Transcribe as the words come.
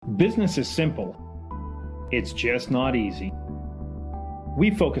Business is simple. It's just not easy. We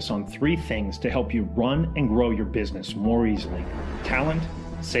focus on 3 things to help you run and grow your business more easily: talent,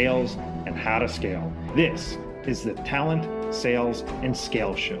 sales, and how to scale. This is the Talent, Sales, and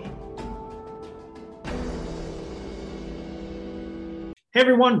Scale Show. Hey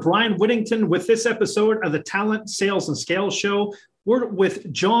everyone, Brian Whittington with this episode of the Talent, Sales, and Scale Show. We're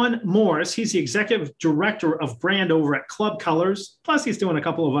with John Morris. He's the Executive Director of Brand over at Club Colors. Plus, he's doing a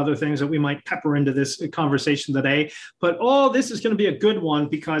couple of other things that we might pepper into this conversation today. But this is going to be a good one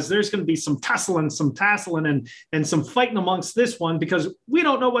because there's going to be some tussling and some fighting amongst this one because we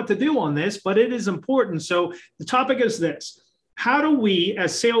don't know what to do on this, but it is important. So the topic is this: how do we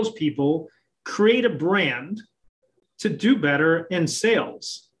as salespeople create a brand to do better in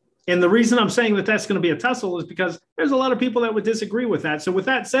sales? And the reason I'm saying that that's going to be a tussle is because there's a lot of people that would disagree with that. So with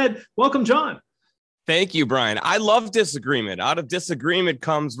that said, welcome, John. Thank you, Brian. I love disagreement. Out of disagreement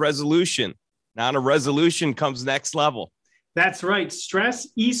comes resolution. Now, out of resolution comes next level. That's right. Stress,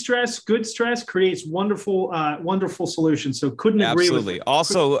 e-stress, good stress creates wonderful solutions. So couldn't agree with Absolutely.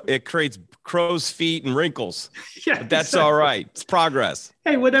 Also, it creates crow's feet and wrinkles. Yeah, but that's exactly. all right. It's progress.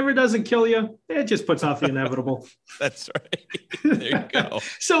 Hey, whatever doesn't kill you, it just puts off the inevitable. That's right. There you go.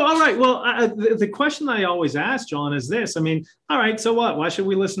 So, all right. Well, the question I always ask, John, is this. I mean, all right, so what? Why should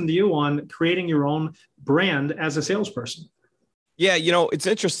we listen to you on creating your own brand as a salesperson? Yeah, it's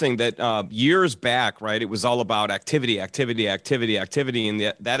interesting that years back, right, it was all about activity. And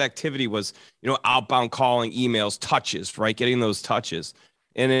that activity was, outbound calling, emails, touches, right, getting those touches.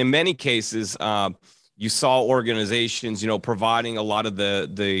 And in many cases, you saw organizations, providing a lot of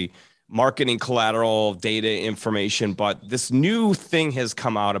the marketing collateral, data information. But this new thing has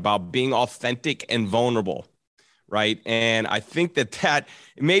come out about being authentic and vulnerable. Right. And I think that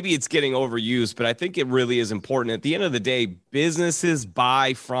maybe it's getting overused, but I think it really is important. At the end of the day, businesses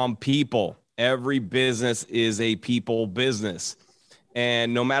buy from people. Every business is a people business.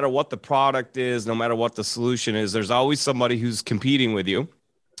 And no matter what the product is, no matter what the solution is, there's always somebody who's competing with you.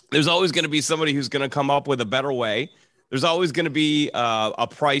 There's always going to be somebody who's going to come up with a better way. There's always going to be a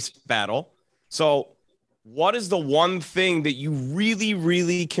price battle. So what is the one thing that you really,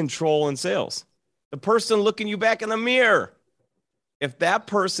 really control in sales? The person looking you back in the mirror. If that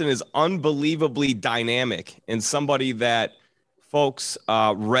person is unbelievably dynamic and somebody that folks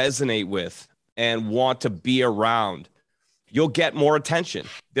resonate with and want to be around, you'll get more attention.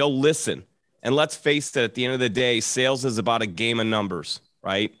 They'll listen. And let's face it, at the end of the day, sales is about a game of numbers,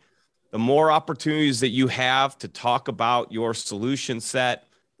 right? The more opportunities that you have to talk about your solution set,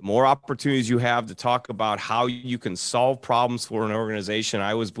 the more opportunities you have to talk about how you can solve problems for an organization.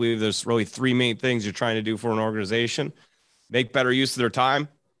 I always believe there's really 3 main things you're trying to do for an organization: make better use of their time,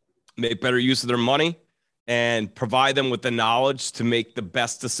 make better use of their money, and provide them with the knowledge to make the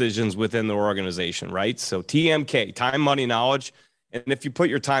best decisions within the organization, right? So TMK, time, money, knowledge. And if you put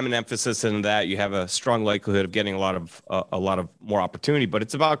your time and emphasis into that, you have a strong likelihood of getting a lot of more opportunity, but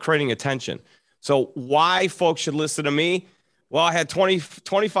it's about creating attention. So why folks should listen to me? Well, I had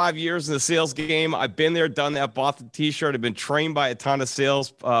 25 years in the sales game. I've been there, done that, bought the t-shirt. I've been trained by a ton of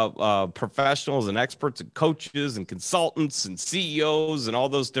sales professionals and experts and coaches and consultants and CEOs and all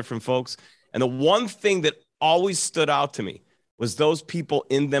those different folks. And the one thing that always stood out to me was those people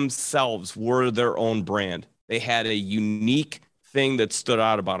in themselves were their own brand. They had a unique thing that stood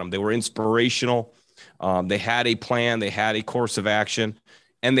out about them. They were inspirational. They had a plan. They had a course of action,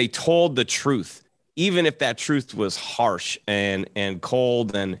 and they told the truth. Even if that truth was harsh and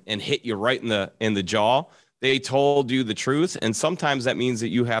cold and hit you right in the jaw, they told you the truth. And sometimes that means that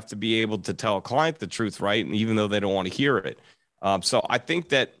you have to be able to tell a client the truth, right? And even though they don't want to hear it. So I think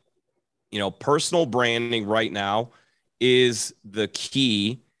that, personal branding right now is the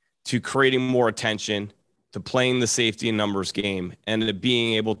key to creating more attention, to playing the safety and numbers game, and to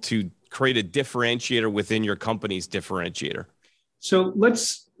being able to create a differentiator within your company's differentiator. So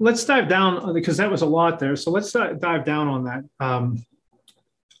let's dive down, because that was a lot there. So let's dive down on that.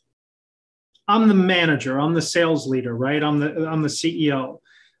 I'm the manager. I'm the sales leader, right? I'm the CEO.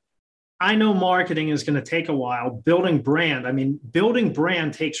 I know marketing is going to take a while. Building brand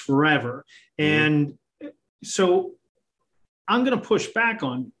takes forever. And so I'm going to push back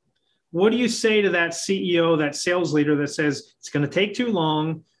on you. What do you say to that CEO, that sales leader that says it's going to take too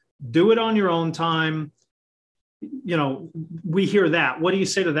long, do it on your own time? We hear that. What do you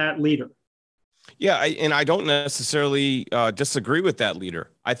say to that leader? Yeah, I don't necessarily disagree with that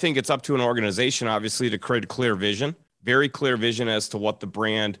leader. I think it's up to an organization, obviously, to create a clear vision, very clear vision as to what the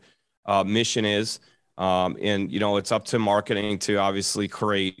brand mission is. And, it's up to marketing to obviously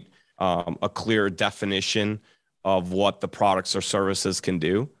create a clear definition of what the products or services can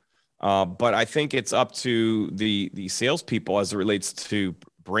do. But I think it's up to the salespeople as it relates to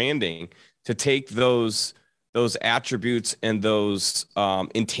branding to take those attributes and those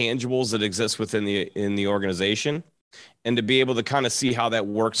intangibles that exist within the organization, and to be able to kind of see how that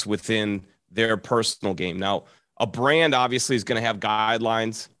works within their personal game. Now, a brand obviously is going to have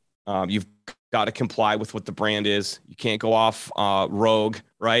guidelines. You've got to comply with what the brand is. You can't go off rogue,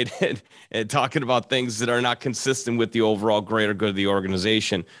 right? and talking about things that are not consistent with the overall greater good of the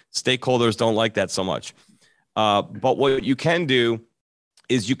organization. Stakeholders don't like that so much. But what you can do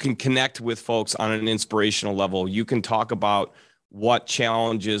is you can connect with folks on an inspirational level. You can talk about what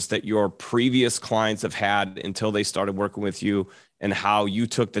challenges that your previous clients have had until they started working with you, and how you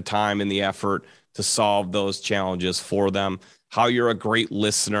took the time and the effort to solve those challenges for them, how you're a great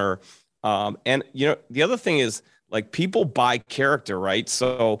listener. And, the other thing is, like, people buy character, right?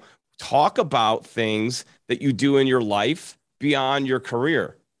 So talk about things that you do in your life beyond your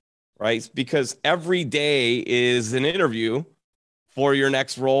career, right? Because every day is an interview for your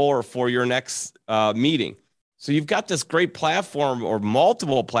next role or for your next meeting. So you've got this great platform or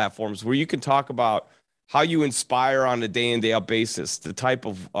multiple platforms where you can talk about how you inspire on a day in, day out basis, the type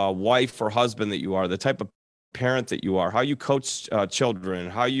of wife or husband that you are, the type of parent that you are, how you coach children,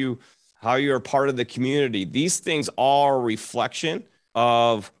 how you're a part of the community. These things are a reflection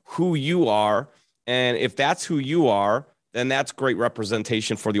of who you are. And if that's who you are, then that's great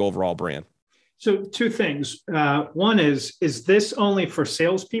representation for the overall brand. So two things. One is this only for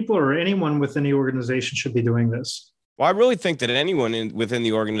salespeople, or anyone within the organization should be doing this? Well, I really think that anyone within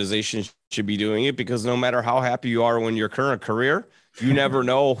the organization should be doing it, because no matter how happy you are in your current career, you never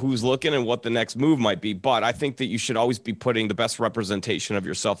know who's looking and what the next move might be. But I think that you should always be putting the best representation of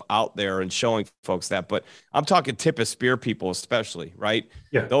yourself out there and showing folks that. But I'm talking tip of spear people, especially, right?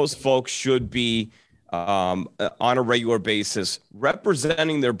 Yeah. Those folks should be on a regular basis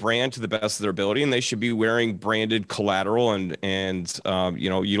representing their brand to the best of their ability, and they should be wearing branded collateral and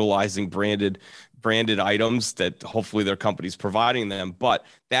utilizing branded items that hopefully their company's providing them. But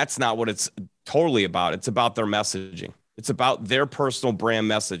that's not what it's totally about. It's about their messaging. It's about their personal brand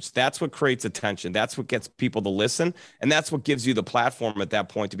message. That's what creates attention. That's what gets people to listen. And that's what gives you the platform at that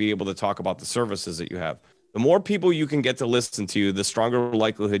point to be able to talk about the services that you have. The more people you can get to listen to you, the stronger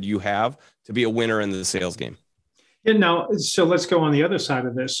likelihood you have to be a winner in the sales game. Yeah, now, so let's go on the other side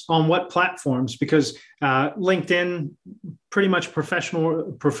of this. On what platforms? Because LinkedIn, pretty much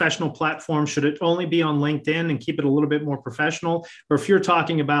professional platform. Should it only be on LinkedIn and keep it a little bit more professional? Or if you're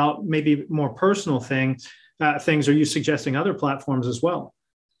talking about maybe more personal things, are you suggesting other platforms as well?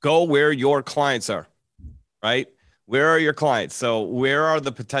 Go where your clients are, right? Where are your clients? So where are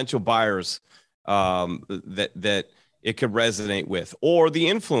the potential buyers that it could resonate with, or the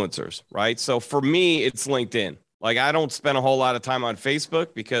influencers, right? So for me, it's LinkedIn. Like, I don't spend a whole lot of time on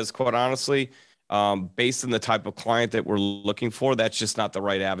Facebook because, quite honestly, based on the type of client that we're looking for, that's just not the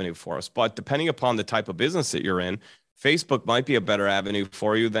right avenue for us. But depending upon the type of business that you're in, Facebook might be a better avenue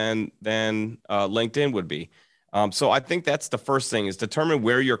for you than LinkedIn would be. So I think that's the first thing, is determine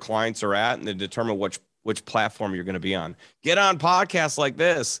where your clients are at and then determine which platform you're going to be on. Get on podcasts like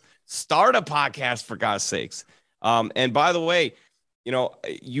this. Start a podcast, for God's sakes. And by the way,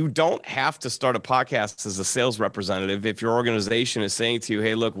 you don't have to start a podcast as a sales representative. If your organization is saying to you,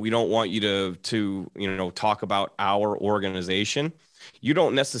 hey, look, we don't want you to talk about our organization, you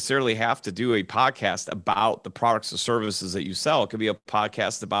don't necessarily have to do a podcast about the products or services that you sell. It could be a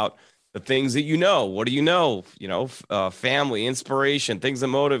podcast about the things that you know. What do you know? Family, inspiration, things that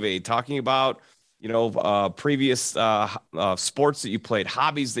motivate, talking about previous sports that you played,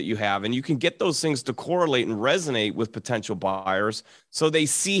 hobbies that you have, and you can get those things to correlate and resonate with potential buyers so they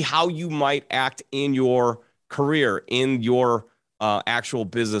see how you might act in your career, in your actual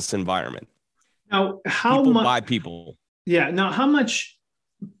business environment. Now, how much buy people? Yeah. Now, how much,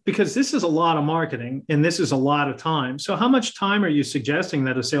 because this is a lot of marketing and this is a lot of time. So how much time are you suggesting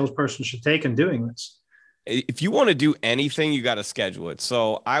that a salesperson should take in doing this? If you want to do anything, you got to schedule it.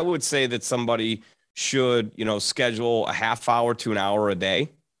 So I would say that somebody should, schedule a half hour to an hour a day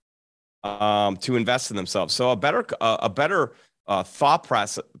to invest in themselves. So a better thought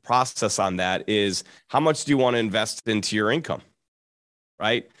process on that is, how much do you want to invest into your income,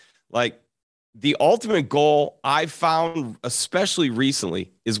 right? Like, the ultimate goal I've found, especially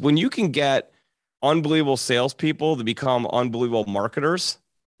recently, is when you can get unbelievable salespeople to become unbelievable marketers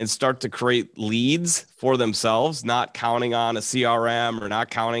and start to create leads for themselves, not counting on a CRM or not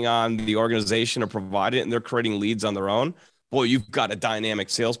counting on the organization to provide it, and they're creating leads on their own. Boy, you've got a dynamic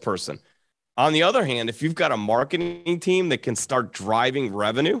salesperson. On the other hand, if you've got a marketing team that can start driving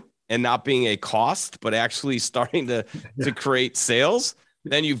revenue and not being a cost, but actually starting to create sales,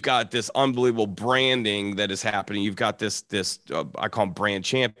 Then you've got this unbelievable branding that is happening. You've got this I call them brand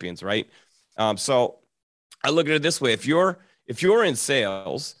champions, right? So I look at it this way: if you're in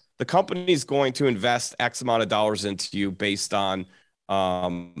sales, the company's going to invest X amount of dollars into you based on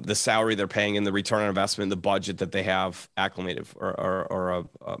the salary they're paying and the return on investment, the budget that they have acclimated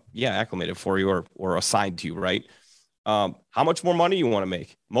acclimated for you or assigned to you, right? How much more money you want to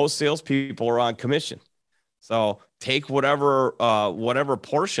make? Most salespeople are on commission. So take whatever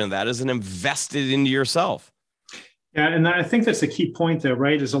portion of that is and invest it into yourself. Yeah, and I think that's the key point there,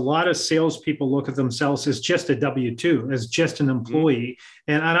 right? Is a lot of salespeople look at themselves as just a W-2, as just an employee.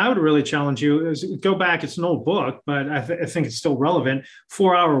 And I would really challenge you is go back. It's an old book, but I think it's still relevant.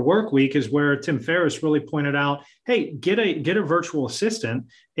 4-Hour Work Week is where Tim Ferriss really pointed out, hey, get a virtual assistant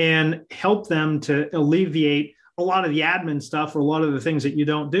and help them to alleviate a lot of the admin stuff or a lot of the things that you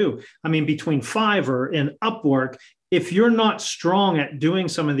don't do. I mean, between Fiverr and Upwork, if you're not strong at doing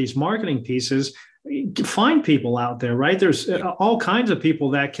some of these marketing pieces, find people out there, right? There's all kinds of people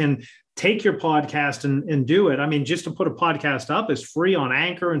that can take your podcast and do it. I mean, just to put a podcast up is free on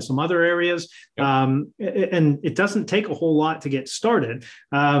Anchor and some other areas. Yep. And it doesn't take a whole lot to get started.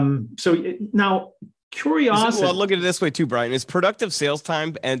 Now curiosity. Well, look at it this way too, Brian. Is productive sales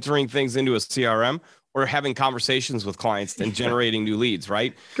time entering things into a CRM or having conversations with clients and generating new leads,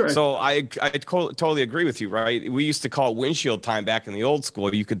 right? Correct. So I totally agree with you, right? We used to call it windshield time back in the old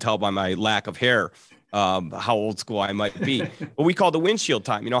school. You could tell by my lack of hair how old school I might be. But we called the windshield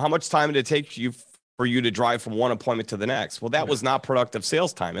time. You know, how much time did it take for you to drive from one appointment to the next? Well, that was not productive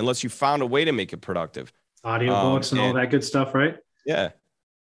sales time unless you found a way to make it productive. Audiobooks and all that good stuff, right? Yeah.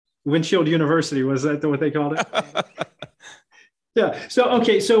 Windshield University, was that what they called it? Yeah.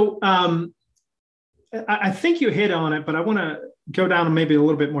 So I think you hit on it, but I want to go down maybe a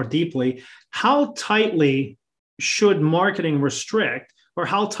little bit more deeply. How tightly should marketing restrict, or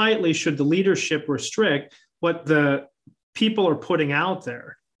how tightly should the leadership restrict what the people are putting out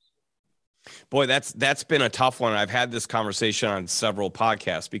there? Boy, that's been a tough one. I've had this conversation on several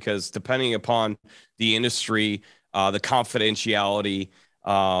podcasts because depending upon the industry, the confidentiality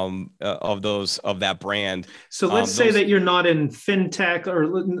of that brand. So let's say that you're not in fintech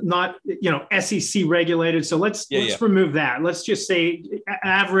or not, SEC regulated. So let's remove that. Let's just say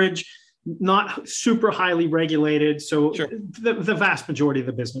average, not super highly regulated. So sure. the vast majority of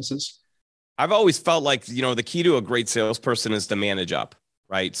the businesses. I've always felt like, the key to a great salesperson is to manage up,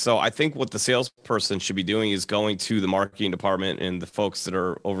 right? So I think what the salesperson should be doing is going to the marketing department and the folks that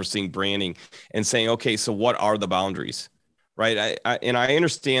are overseeing branding and saying, okay, so what are the boundaries? Right. I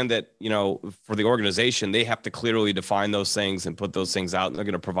understand that, for the organization, they have to clearly define those things and put those things out, and they're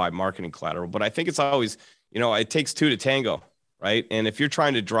going to provide marketing collateral. But I think it's always, it takes two to tango. Right. And if you're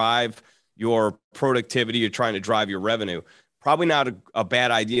trying to drive your productivity, you're trying to drive your revenue, probably not a bad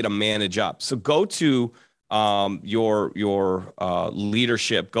idea to manage up. So go to your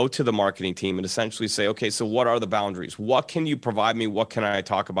leadership, go to the marketing team and essentially say, okay, so what are the boundaries? What can you provide me? What can I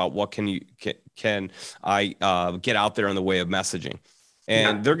talk about? What can I get out there in the way of messaging?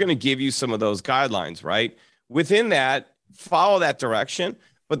 And they're going to give you some of those guidelines, right? Within that, follow that direction,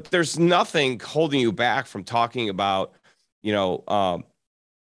 but there's nothing holding you back from talking about,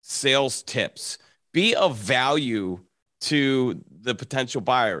 sales tips. Be of value to the potential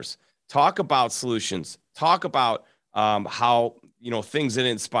buyers. Talk about solutions. Talk about how, things that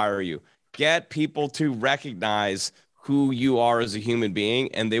inspire you. Get people to recognize who you are as a human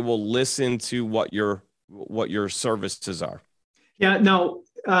being, and they will listen to what your services are. Yeah. Now,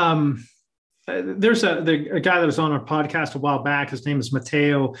 there's a guy that was on our podcast a while back. His name is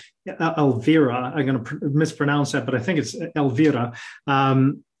Matteo Elvira. I'm going to mispronounce that, but I think it's Elvira.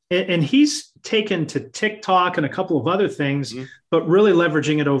 And he's taken to TikTok and a couple of other things, but really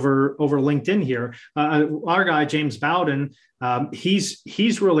leveraging it over LinkedIn here. Our guy, James Bowden, he's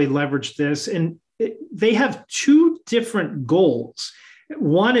really leveraged this. And they have two different goals.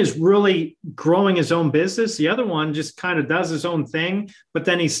 One is really growing his own business. The other one just kind of does his own thing, but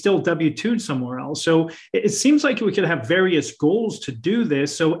then he's still W-2'd somewhere else. So it seems like we could have various goals to do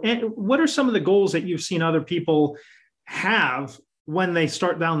this. So what are some of the goals that you've seen other people have when they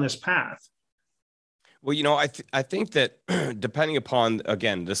start down this path? Well, I think that depending upon,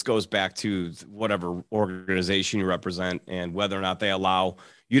 again, this goes back to whatever organization you represent and whether or not they allow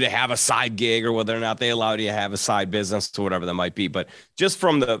you to have a side gig or whether or not they allow you to have a side business or whatever that might be. But just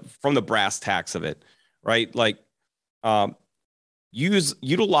from the brass tacks of it, right? Like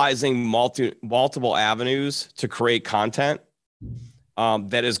utilizing multiple avenues to create content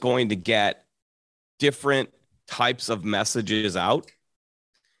that is going to get different types of messages out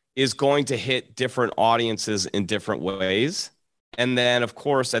is going to hit different audiences in different ways. And then, of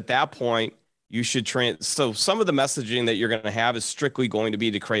course, at that point, you should so some of the messaging that you're going to have is strictly going to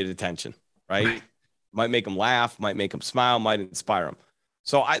be to create attention, right? Might make them laugh, might make them smile, might inspire them.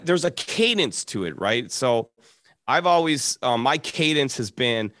 So there's a cadence to it, right? So I've always, my cadence has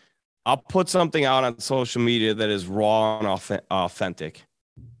been, I'll put something out on social media that is raw and authentic.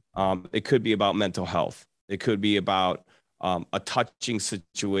 It could be about mental health. It could be about a touching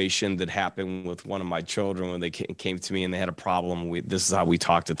situation that happened with one of my children when they came to me and they had a problem. This is how we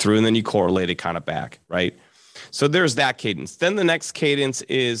talked it through. And then you correlate it kind of back, right? So there's that cadence. Then the next cadence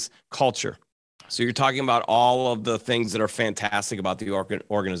is culture. So you're talking about all of the things that are fantastic about the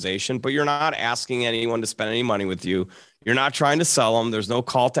organization, but you're not asking anyone to spend any money with you. You're not trying to sell them. There's no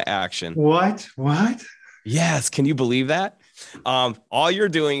call to action. What? Yes. Can you believe that? All you're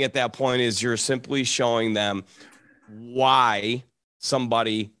doing at that point is you're simply showing them why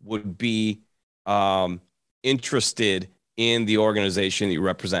somebody would be interested in the organization that you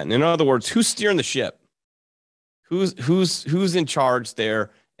represent. And in other words, who's steering the ship? Who's in charge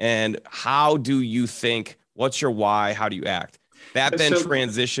there? And how do you think? What's your why? How do you act? That then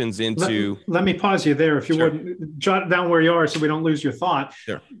transitions into. Let me pause you there, if you would, jot down where you are so we don't lose your thought.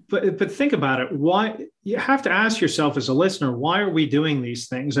 Sure. But think about it. Why you have to ask yourself as a listener, why are we doing these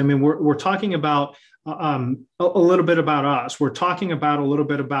things? I mean, we're talking about a little bit about us. We're talking about a little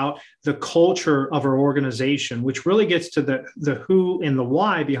bit about the culture of our organization, which really gets to the who and the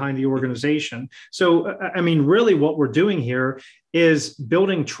why behind the organization. So, I mean, really what we're doing here is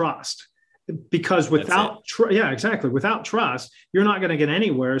building trust. Because without without trust, you're not going to get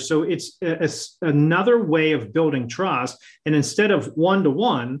anywhere. So it's another way of building trust. And instead of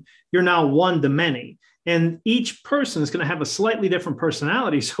one-to-one, you're now one-to-many. And each person is going to have a slightly different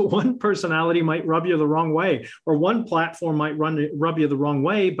personality. So one personality might rub you the wrong way, or one platform might rub you the wrong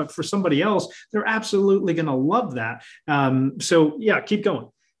way. But for somebody else, they're absolutely going to love that. So yeah, keep going.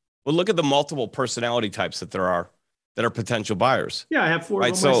 Well, look at the multiple personality types that there are that are potential buyers. Yeah, I have 4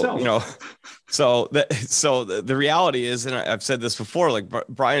 right? of them myself. You know, so the reality is, and I've said this before, like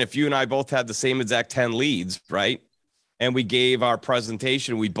Brian, if you and I both had the same exact 10 leads, right? And we gave our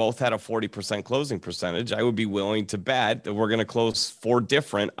presentation, we both had a 40% closing percentage, I would be willing to bet that we're going to close 4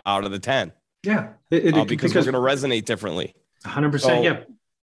 different out of the 10. Yeah. Because we're going to resonate differently. 100%. Yeah.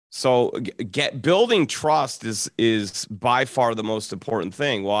 So building trust is by far the most important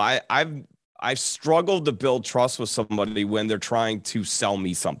thing. Well, I've struggled to build trust with somebody when they're trying to sell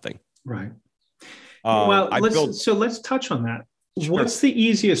me something. Right. Well, let's touch on that. Sure. What's the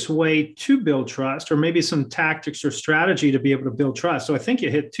easiest way to build trust, or maybe some tactics or strategy to be able to build trust? So I think you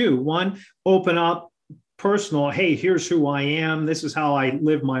hit 2. 1, open up, personal. Hey, here's who I am. This is how I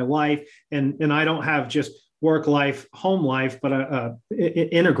live my life. And I don't have just work life, home life, but a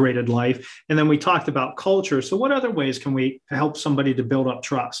integrated life. And then we talked about culture. So what other ways can we help somebody to build up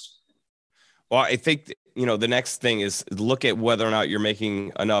trust? Well, I think, the next thing is look at whether or not you're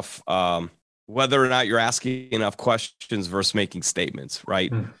making enough, whether or not you're asking enough questions versus making statements,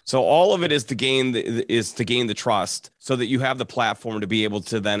 right? So all of it is to gain the trust so that you have the platform to be able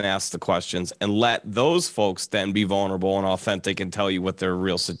to then ask the questions and let those folks then be vulnerable and authentic and tell you what their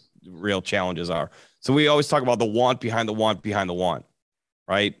real challenges are. So we always talk about the want behind the want behind the want,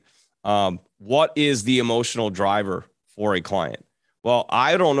 right? What is the emotional driver for a client? Well,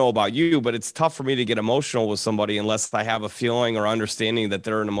 I don't know about you, but it's tough for me to get emotional with somebody unless I have a feeling or understanding that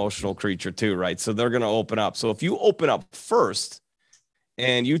they're an emotional creature too, right? So they're going to open up. So if you open up first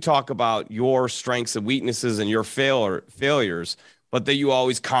and you talk about your strengths and weaknesses and your failures, but that you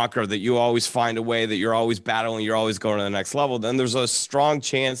always conquer, that you always find a way, that you're always battling, you're always going to the next level, then there's a strong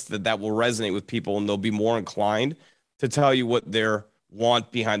chance that will resonate with people and they'll be more inclined to tell you what their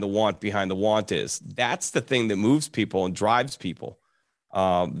want behind the want is. That's the thing that moves people and drives people.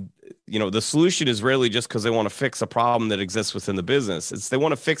 The solution is really just because they want to fix a problem that exists within the business. They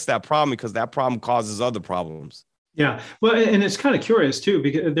want to fix that problem because that problem causes other problems. Yeah. Well, and it's kind of curious too,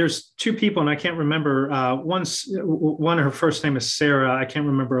 because there's 2 people and I can't remember, one, her first name is Sarah. I can't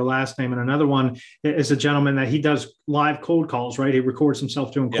remember her last name. And another one is a gentleman that he does live cold calls, right? He records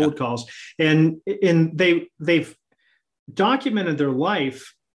himself doing cold calls, and they've documented their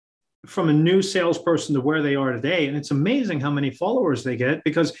life from a new salesperson to where they are today. And it's amazing how many followers they get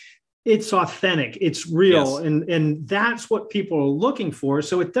because it's authentic, it's real. Yes. And that's what people are looking for.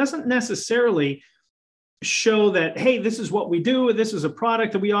 So it doesn't necessarily show that, hey, this is what we do. This is a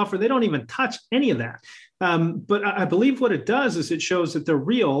product that we offer. They don't even touch any of that. But I believe what it does is it shows that they're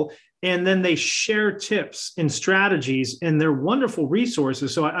real. And then they share tips and strategies, and they're wonderful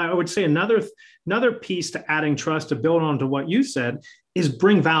resources. So I would say another piece to adding trust to build on to what you said is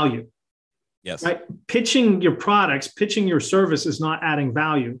bring value. Yes. Right? Pitching your products, pitching your service is not adding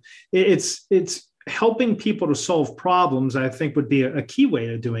value. It's helping people to solve problems, I think would be a key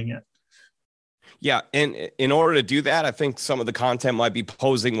way of doing it. Yeah. And in order to do that, I think some of the content might be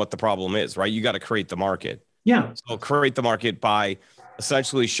posing what the problem is, right? You got to create the market. Yeah. So create the market by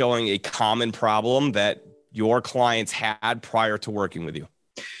essentially showing a common problem that your clients had prior to working with you.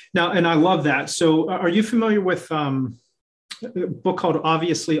 Now, and I love that. So are you familiar with a book called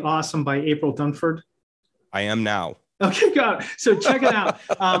Obviously Awesome by April Dunford? I am now. Okay, got it. So check it out.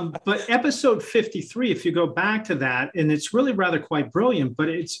 But episode 53, if you go back to that, and it's really rather quite brilliant, but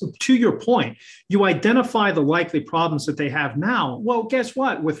it's to your point, you identify the likely problems that they have now. Well, guess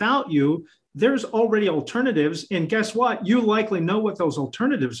what? Without you, there's already alternatives. And guess what? You likely know what those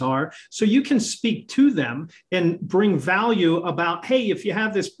alternatives are. So you can speak to them and bring value about, hey, if you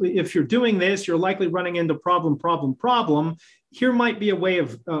have this, if you're doing this, you're likely running into problem. Here might be a way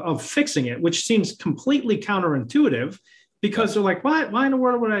of fixing it, which seems completely counterintuitive because they're like, why in the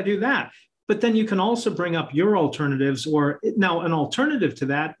world would I do that? But then you can also bring up your alternatives, or now an alternative to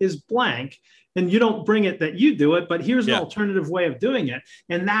that is blank. And you don't bring it that you do it, but here's an alternative way of doing it.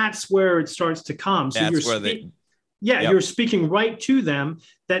 And that's where it starts to come. So you're speaking right to them,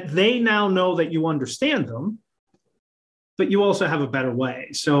 that they now know that you understand them, but you also have a better way.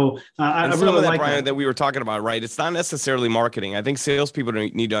 So I really like Brian, that we were talking about, right? It's not necessarily marketing. I think salespeople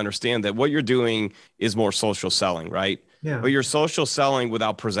need to understand that what you're doing is more social selling, right? Yeah. But you're social selling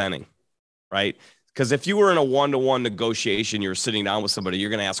without presenting, right? Because if you were in a one-to-one negotiation, you're sitting down with somebody, you're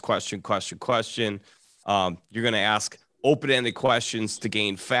going to ask question. You're going to ask open-ended questions to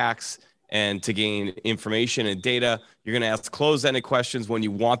gain facts and to gain information and data. You're going to ask closed-ended questions when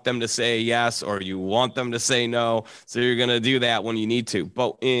you want them to say yes or you want them to say no. So you're going to do that when you need to.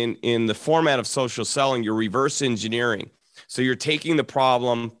 But in the format of social selling, you're reverse engineering. So you're taking the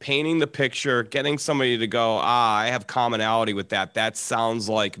problem, painting the picture, getting somebody to go, I have commonality with that. That sounds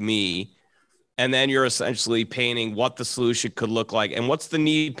like me. And then you're essentially painting what the solution could look like and what's the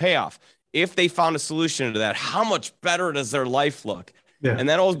need payoff. If they found a solution to that, how much better does their life look? Yeah. And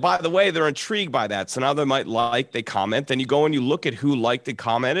then, oh, by the way, they're intrigued by that. So now they might they comment. Then you go and you look at who liked and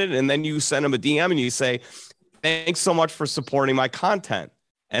commented, and then you send them a DM and you say, thanks so much for supporting my content.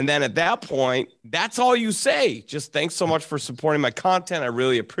 And then at that point, that's all you say. Just thanks so much for supporting my content. I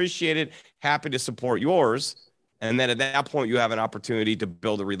really appreciate it. Happy to support yours. And then at that point, you have an opportunity to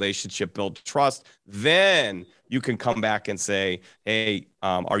build a relationship, build trust. Then you can come back and say, hey,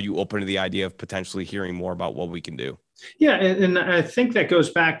 are you open to the idea of potentially hearing more about what we can do? Yeah. And I think that goes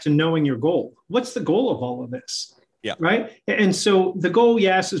back to knowing your goal. What's the goal of all of this? Yeah. Right. And so the goal,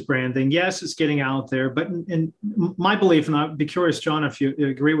 yes, is branding. Yes, it's getting out there. But in my belief, and I'd be curious, John, if you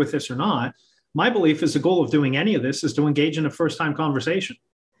agree with this or not, my belief is the goal of doing any of this is to engage in a first-time conversation.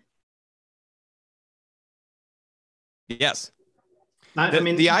 Yes. I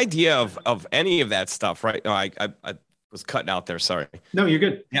mean, the idea of any of that stuff, right? No, I was cutting out there. Sorry. No, you're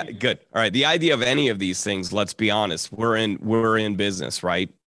good. Yeah, good. All right. The idea of any of these things, let's be honest, we're in business,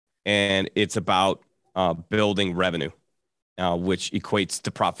 right? And it's about building revenue, which equates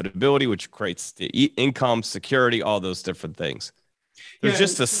to profitability, which creates the income, security, all those different things. There's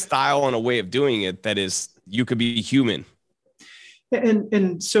just a style and a way of doing it that is, you could be human.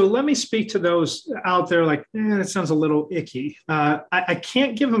 And so let me speak to those out there like, that sounds a little icky. I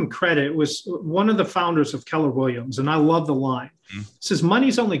can't give him credit. It was one of the founders of Keller Williams, and I love the line. It says,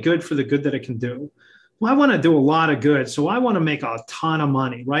 money's only good for the good that it can do. Well, I want to do a lot of good, so I want to make a ton of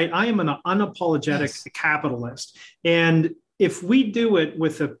money, right? I am an unapologetic capitalist. And if we do it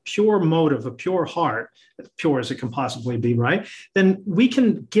with a pure motive, a pure heart, as pure as it can possibly be, right? Then we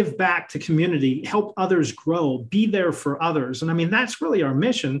can give back to community, help others grow, be there for others. And I mean, that's really our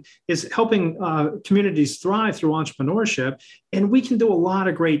mission, is helping communities thrive through entrepreneurship. And we can do a lot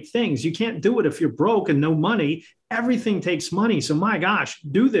of great things. You can't do it if you're broke and no money. Everything takes money. So my gosh,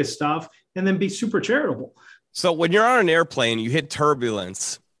 do this stuff and then be super charitable. So when you're on an airplane, you hit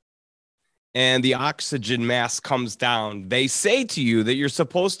turbulence and the oxygen mask comes down, they say to you that you're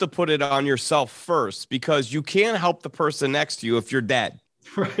supposed to put it on yourself first because you can't help the person next to you if you're dead.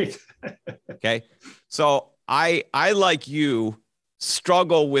 Right. Okay. So I like you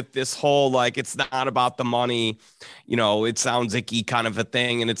struggle with this whole, like, it's not about the money, you know, it sounds icky kind of a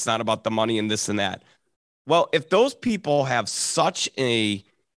thing. And it's not about the money and this and that. Well, if those people have such a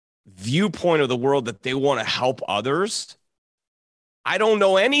viewpoint of the world that they want to help others, I don't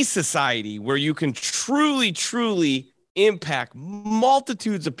know any society where you can truly, truly impact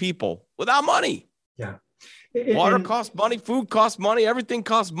multitudes of people without money. Yeah. Water costs money, food costs money, everything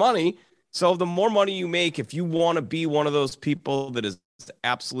costs money. So the more money you make, if you want to be one of those people that is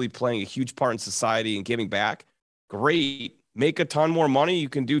absolutely playing a huge part in society and giving back, great. Make a ton more money. You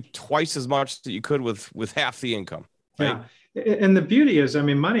can do twice as much that you could with half the income. Right? Yeah. And the beauty is, I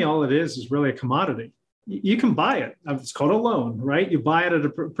mean, money, all it is really a commodity. You can buy it. It's called a loan, right? You buy it at a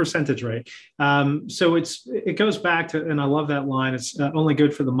percentage rate. So it goes back to, and I love that line. It's only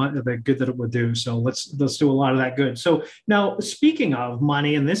good for the money, the good that it would do. So let's do a lot of that good. So now, speaking of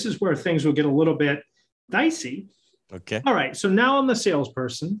money, and this is where things will get a little bit dicey. Okay. All right. So now I'm the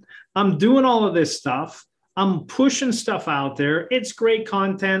salesperson. I'm doing all of this stuff. I'm pushing stuff out there. It's great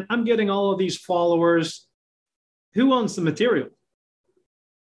content. I'm getting all of these followers. Who owns the material?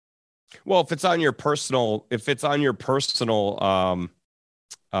 Well, if it's on your personal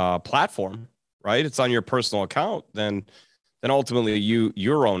platform, right? It's on your personal account, then ultimately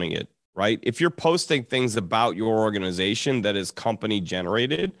you're owning it, right? If you're posting things about your organization that is company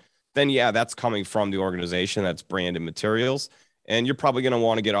generated, then yeah, that's coming from the organization. That's branded materials, and you're probably going to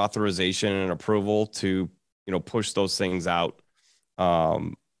want to get authorization and approval to, push those things out.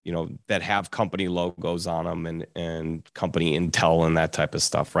 That have company logos on them and company intel and that type of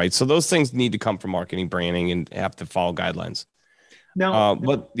stuff, right? So those things need to come from marketing, branding, and have to follow guidelines. Now,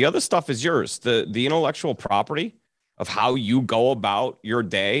 but the other stuff is yours. The intellectual property of how you go about your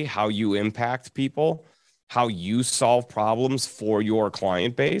day, how you impact people, how you solve problems for your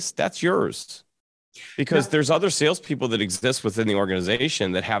client base, that's yours. Because there's other salespeople that exist within the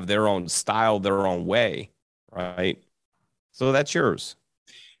organization that have their own style, their own way, right? So that's yours.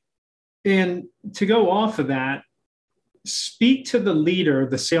 And to go off of that, speak to the leader,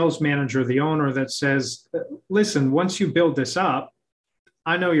 the sales manager, the owner that says, listen, once you build this up,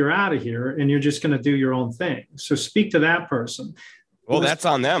 I know you're out of here and you're just going to do your own thing. So speak to that person. Well, that's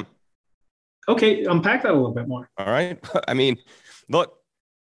on them. Okay. Unpack that a little bit more. All right. I mean, look,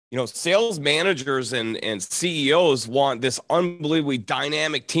 sales managers and CEOs want this unbelievably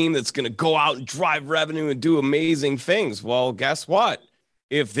dynamic team that's going to go out and drive revenue and do amazing things. Well, guess what?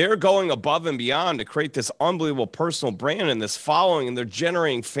 If they're going above and beyond to create this unbelievable personal brand and this following, and they're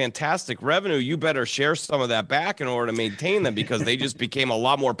generating fantastic revenue, you better share some of that back in order to maintain them, because they just became a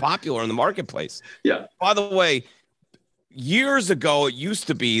lot more popular in the marketplace. Yeah. By the way, years ago, it used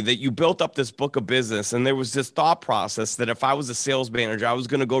to be that you built up this book of business, and there was this thought process that if I was a sales manager, I was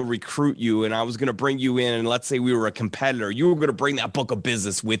going to go recruit you and I was going to bring you in. And let's say we were a competitor, you were going to bring that book of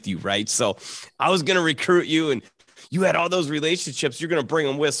business with you, right? So I was going to recruit you, and you had all those relationships, you're going to bring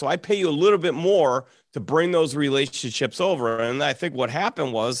them with. So I pay you a little bit more to bring those relationships over. And I think what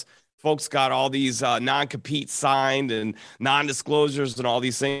happened was folks got all these non-compete signed and non-disclosures and all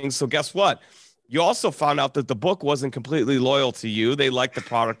these things. So guess what? You also found out that the book wasn't completely loyal to you. They liked the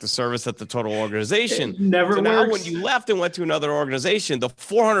product, the service at the total organization. It never works. Now when you left and went to another organization, the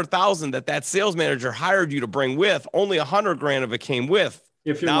 $400,000 that sales manager hired you to bring with, only $100,000 of it came with.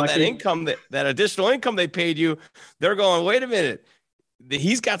 If you're now lucky. That income, that additional income they paid you, they're going, wait a minute,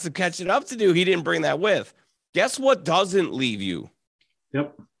 he's got some catching up to do. He didn't bring that with. Guess what doesn't leave you?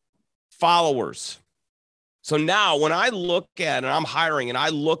 Yep. Followers. So now when I look at, and I'm hiring, and I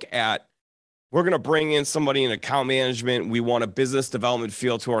look at, we're going to bring in somebody in account management. We want a business development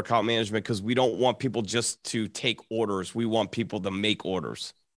feel to our account management, because we don't want people just to take orders. We want people to make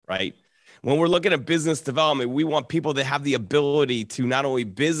orders, right? When we're looking at business development, we want people to have the ability to not only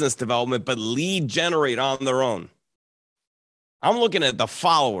business development, but lead generate on their own. I'm looking at the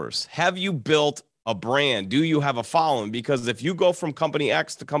followers. Have you built a brand? Do you have a following? Because if you go from company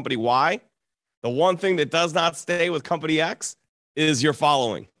X to company Y, the one thing that does not stay with company X is your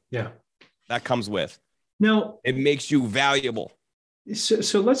following. Yeah. That comes with. Now, it makes you valuable.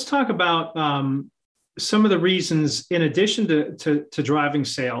 So let's talk about some of the reasons, in addition to driving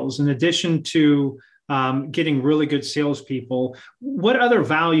sales, in addition to getting really good salespeople, what other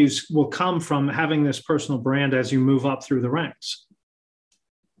values will come from having this personal brand as you move up through the ranks?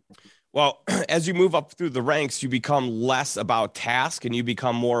 Well, as you move up through the ranks, you become less about task and you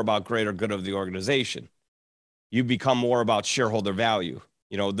become more about greater good of the organization. You become more about shareholder value.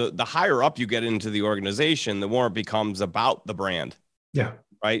 The higher up you get into the organization, the more it becomes about the brand. Yeah.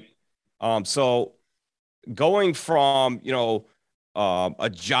 Right. So going from, a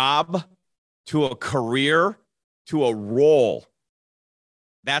job to a career to a role,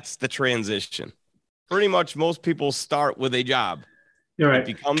 that's the transition. Pretty much most people start with a job. You're right. It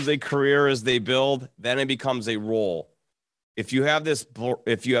becomes a career as they build, then it becomes a role. If you have this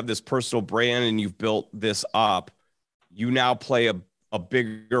personal brand and you've built this up, you now play a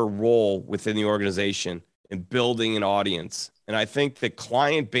bigger role within the organization in building an audience. And I think that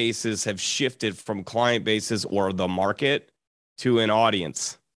client bases have shifted from client bases or the market to an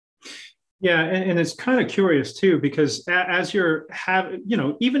audience. Yeah, and it's kind of curious too, because as you're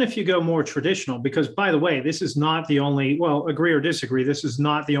even if you go more traditional, because by the way, this is not the only, well, agree or disagree, this is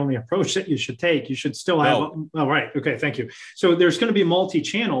not the only approach that you should take. You should still have, No. oh, right. Okay, thank you. So there's going to be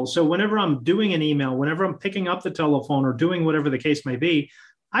multi-channel. So whenever I'm doing an email, whenever I'm picking up the telephone or doing whatever the case may be,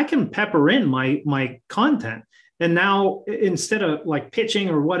 I can pepper in my content. And now instead of like pitching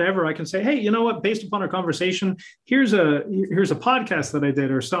or whatever, I can say, hey, you know what? Based upon our conversation, here's a podcast that I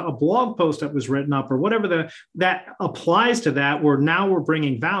did, or a blog post that was written up, or whatever that applies to that. Where now we're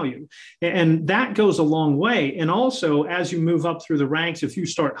bringing value, and that goes a long way. And also, as you move up through the ranks, if you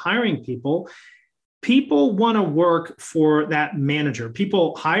start hiring people want to work for that manager.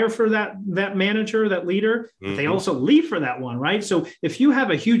 People hire for that manager, that leader. But they also leave for that one, right? So if you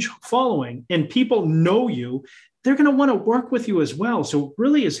have a huge following and people know you, they're going to want to work with you as well. So it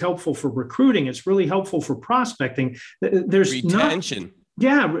really is helpful for recruiting. It's really helpful for prospecting. There's retention.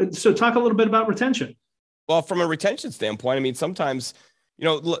 Yeah. So talk a little bit about retention. Well, from a retention standpoint, I mean, sometimes,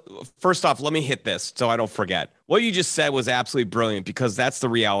 first off, let me hit this so I don't forget. What you just said was absolutely brilliant, because that's the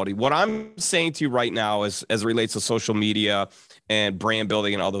reality. What I'm saying to you right now as it relates to social media and brand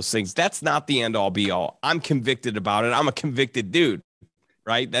building and all those things, that's not the end all be all. I'm convicted about it. I'm a convicted dude,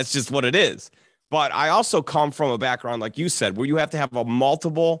 right? That's just what it is. But I also come from a background, like you said, where you have to have a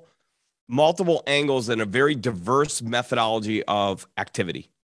multiple angles and a very diverse methodology of activity.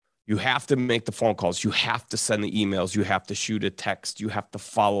 You have to make the phone calls. You have to send the emails. You have to shoot a text. You have to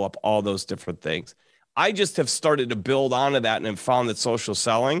follow up, all those different things. I just have started to build onto that and have found that social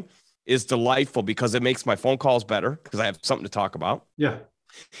selling is delightful because it makes my phone calls better because I have something to talk about. Yeah.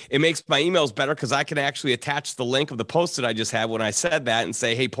 It makes my emails better because I can actually attach the link of the post that I just had when I said that and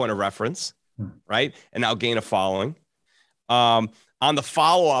say, hey, point of reference. Right. And now gain a following. On the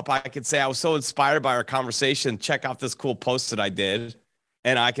follow-up, I could say I was so inspired by our conversation. Check out this cool post that I did.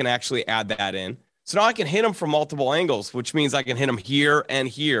 And I can actually add that in. So now I can hit them from multiple angles, which means I can hit them here and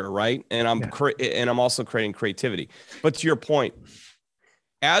here. Right. And I'm also creating creativity. But to your point,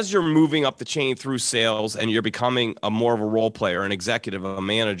 as you're moving up the chain through sales and you're becoming more of a role player, an executive, a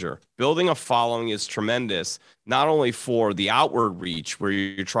manager, building a following is tremendous, not only for the outward reach where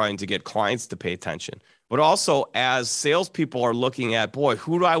you're trying to get clients to pay attention, but also as salespeople are looking at, boy,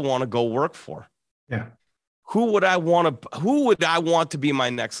 who do I want to go work for? Yeah. Who would I want to be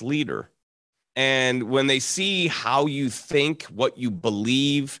my next leader? And when they see how you think, what you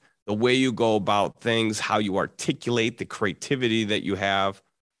believe, the way you go about things, how you articulate, the creativity that you have,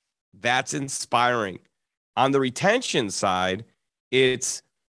 that's inspiring. On the retention side, there's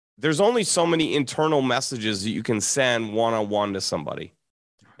only so many internal messages that you can send one-on-one to somebody.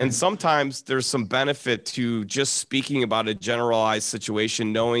 And sometimes there's some benefit to just speaking about a generalized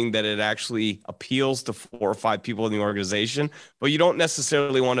situation, knowing that it actually appeals to 4 or 5 people in the organization, but you don't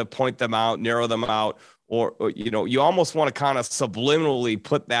necessarily want to point them out, narrow them out, or you almost want to kind of subliminally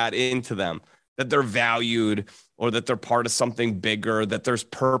put that into them, that they're valued or that they're part of something bigger, that there's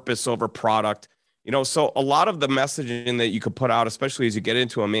purpose over product. So a lot of the messaging that you could put out, especially as you get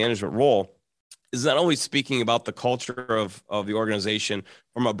into a management role, is not only speaking about the culture of the organization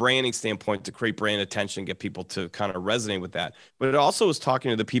from a branding standpoint to create brand attention, get people to kind of resonate with that, but it also is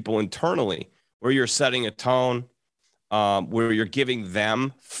talking to the people internally where you're setting a tone, where you're giving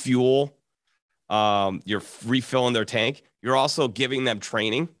them fuel, you're refilling their tank. You're also giving them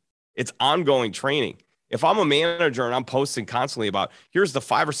training. It's ongoing training. If I'm a manager and I'm posting constantly about here's the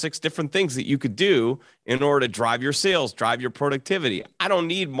 5 or 6 different things that you could do in order to drive your sales, drive your productivity, I don't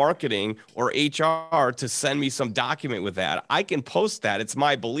need marketing or HR to send me some document with that. I can post that. It's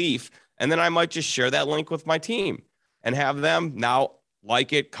my belief. And then I might just share that link with my team and have them now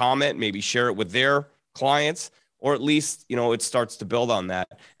like it, comment, maybe share it with their clients, or at least, it starts to build on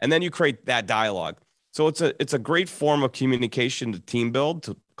that. And then you create that dialogue. So it's a great form of communication to team build,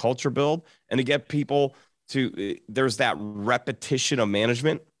 to culture build, and to get people to, there's that repetition of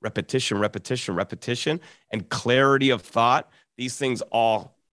management, repetition, and clarity of thought. These things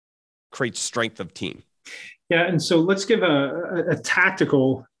all create strength of team. Yeah. And so let's give a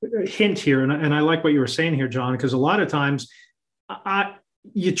tactical hint here. And I like what you were saying here, John, because a lot of times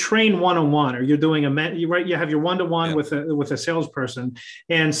you train one-on-one, or you're doing you have your one-to-one with a salesperson,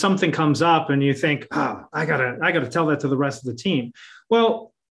 and something comes up and you think, I gotta tell that to the rest of the team.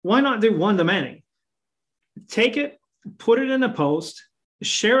 Well, why not do one-to-many? Take it, put it in a post,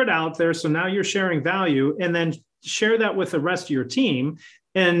 share it out there. So now you're sharing value, and then share that with the rest of your team.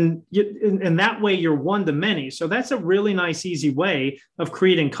 And that way you're one-to-many. So that's a really nice, easy way of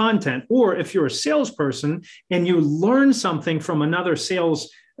creating content. Or if you're a salesperson and you learn something from another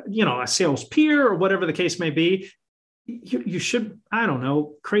sales, a sales peer or whatever the case may be, you should, I don't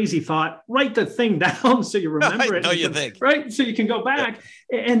know, crazy thought, write the thing down so you remember it. No, you think. Right? So you can go back.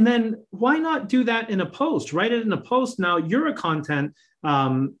 Yeah. And then why not do that in a post? Write it in a post. Now you're a content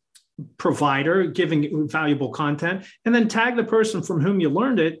provider giving valuable content, and then tag the person from whom you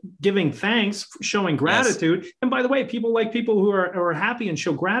learned it, giving thanks, showing gratitude. Yes. And by the way, people like people who are happy and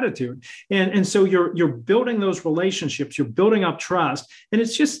show gratitude. And so you're building those relationships, you're building up trust. And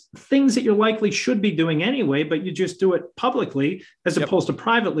it's just things that you likely should be doing anyway, but you just do it publicly as opposed to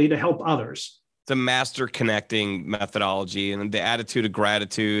privately to help others. It's a master connecting methodology and the attitude of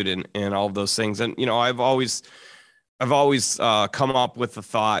gratitude and all of those things. And, I've always come up with the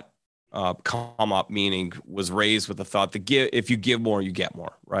thought, meaning was raised with the thought that if you give more, you get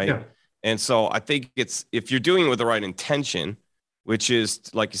more. Right. Yeah. And so I think if you're doing it with the right intention, which is,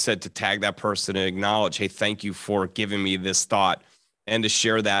 like you said, to tag that person and acknowledge, hey, thank you for giving me this thought, and to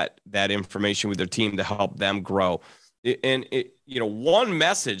share that information with their team to help them grow. One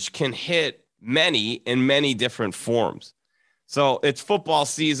message can hit many in many different forms. So it's football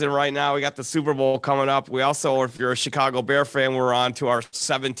season right now. We got the Super Bowl coming up. We also, if you're a Chicago Bear fan, we're on to our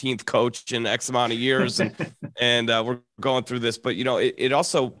 17th coach in X amount of years. And we're going through this. But, it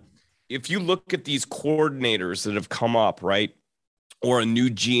also, if you look at these coordinators that have come up, right, or a new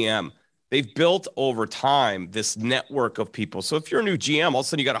GM, they've built over time this network of people. So if you're a new GM, all of a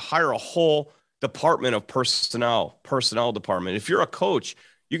sudden you got to hire a whole department of personnel department. If you're a coach,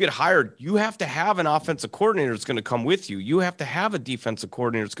 you get hired, you have to have an offensive coordinator that's going to come with you. You have to have a defensive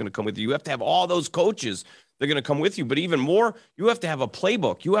coordinator that's going to come with you. You have to have all those coaches that are going to come with you. But even more, you have to have a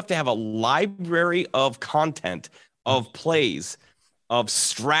playbook. You have to have a library of content, of plays, of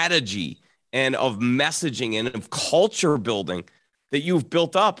strategy, and of messaging and of culture building that you've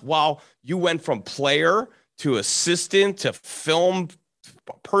built up while you went from player to assistant to film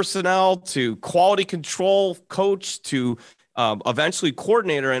personnel to quality control coach to eventually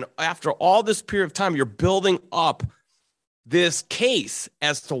coordinator. And after all this period of time, you're building up this case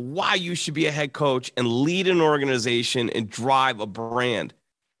as to why you should be a head coach and lead an organization and drive a brand.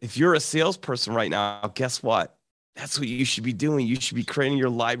 If you're a salesperson right now, guess what? That's what you should be doing. You should be creating your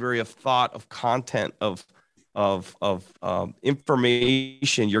library of thought, of content, of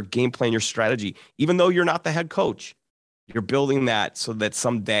information, your game plan, your strategy. Even though you're not the head coach, you're building that so that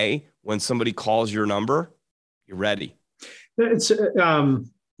someday when somebody calls your number, you're ready. It's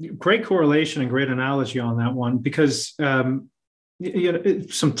great correlation and great analogy on that one, because some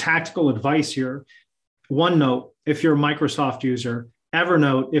tactical advice here. OneNote, if you're a Microsoft user,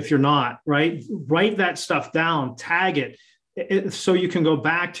 Evernote, if you're not, right? Write that stuff down, tag it, so you can go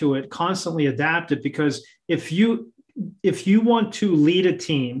back to it, constantly adapt it. Because if you want to lead a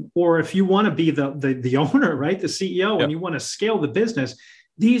team, or if you want to be the owner, right, the CEO, yep, and you want to scale the business,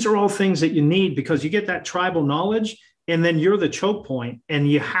 these are all things that you need, because you get that tribal knowledge. And then you're the choke point, and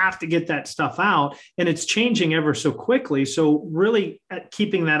you have to get that stuff out, and it's changing ever so quickly. So really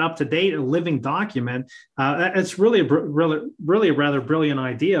keeping that up to date, a living document, it's really a rather brilliant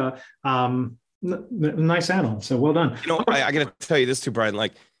idea. Nice add-on. So well done. I got to tell you this too, Brian,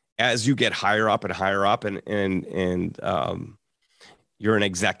 like as you get higher up and you're an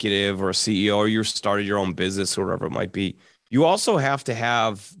executive or a CEO, or you started your own business or whatever it might be, you also have to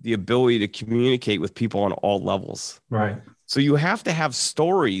have the ability to communicate with people on all levels. Right. So you have to have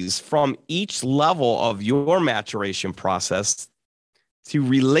stories from each level of your maturation process to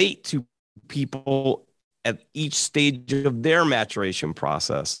relate to people at each stage of their maturation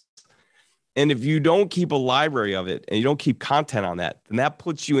process. And if you don't keep a library of it and you don't keep content on that, then that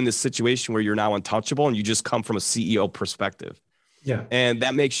puts you in this situation where you're now untouchable and you just come from a CEO perspective. Yeah. And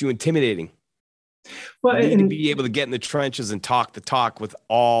that makes you intimidating. Well, you need to be able to get in the trenches and talk the talk with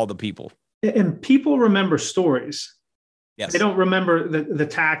all the people. And people remember stories. Yes. They don't remember the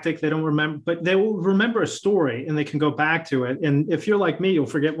tactic. They don't remember, but they will remember a story and they can go back to it. And if you're like me, you'll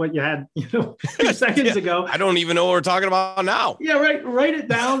forget what you had, 2 seconds ago. I don't even know what we're talking about now. Yeah, right. Write it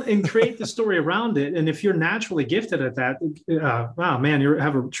down and create the story around it. And if you're naturally gifted at that, wow, man, you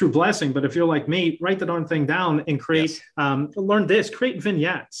have a true blessing. But if you're like me, write the darn thing down and create, learn this, create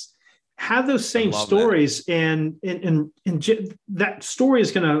vignettes. Have those same stories, and that story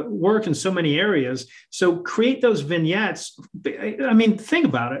is going to work in so many areas. So create those vignettes. I mean, think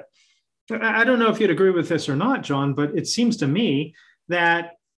about it. I don't know if you'd agree with this or not, John, but it seems to me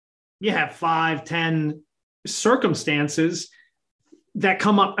that you have 5, 10 circumstances that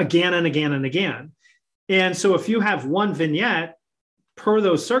come up again and again and again. And so if you have one vignette per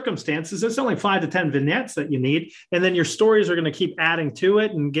those circumstances, it's only 5 to 10 vignettes that you need. And then your stories are going to keep adding to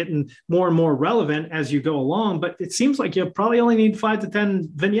it and getting more and more relevant as you go along. But it seems like you probably only need 5 to 10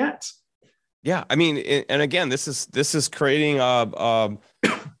 vignettes. Yeah, I mean, and again, this is creating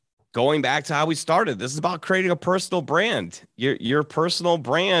going back to how we started. This is about creating a personal brand. Your personal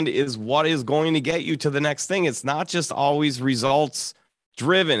brand is what is going to get you to the next thing. It's not just always results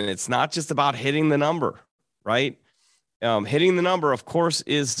driven. It's not just about hitting the number, right? Hitting the number, of course,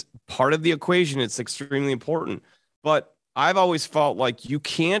 is part of the equation. It's extremely important, but I've always felt like you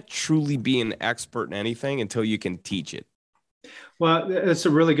can't truly be an expert in anything until you can teach it. Well, that's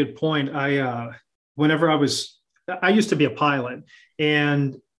a really good point. Whenever I used to be a pilot,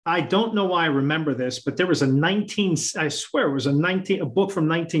 and I don't know why I remember this, but there was I swear it was a book from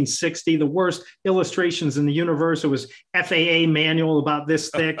 1960, the worst illustrations in the universe. It was FAA manual about this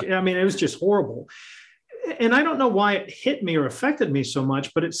thick. I mean, it was just horrible. And I don't know why it hit me or affected me so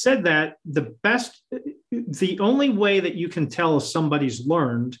much, but it said that the only way that you can tell if somebody's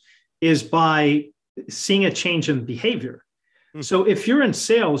learned is by seeing a change in behavior. So if you're in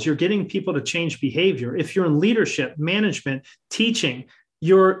sales, you're getting people to change behavior. If you're in leadership, management, teaching,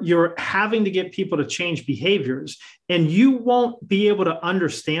 you're having to get people to change behaviors, and you won't be able to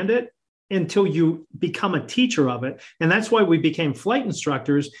understand it until you become a teacher of it. And that's why we became flight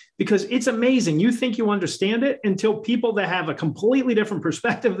instructors, because it's amazing. You think you understand it until people that have a completely different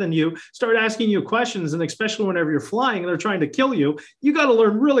perspective than you start asking you questions. And especially whenever you're flying and they're trying to kill you, you got to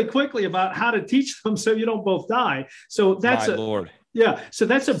learn really quickly about how to teach them so you don't both die. So that's Lord. Yeah. So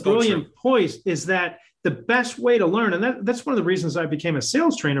that's a So brilliant point, is that the best way to learn, and that's one of the reasons I became a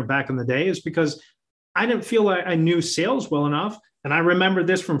sales trainer back in the day, is because I didn't feel like I knew sales well enough. And I remember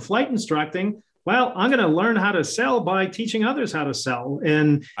this from flight instructing. Well, I'm going to learn how to sell by teaching others how to sell.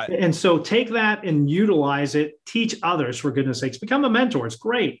 And so take that and utilize it, teach others, for goodness sakes, become a mentor. It's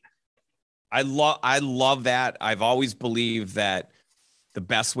great. I love that. I've always believed that the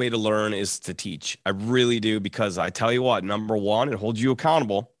best way to learn is to teach. I really do, because I tell you what, number one, it holds you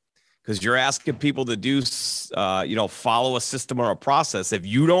accountable, because you're asking people to do, follow a system or a process. If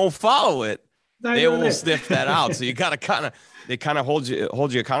you don't follow it, they will sniff that out. So you got to they kind of hold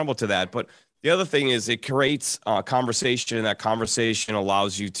you accountable to that. But the other thing is, it creates a conversation, and that conversation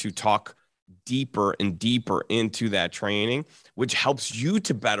allows you to talk deeper and deeper into that training, which helps you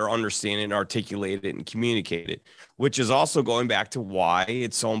to better understand it and articulate it and communicate it, which is also going back to why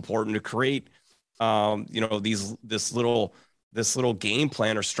it's so important to create, this little game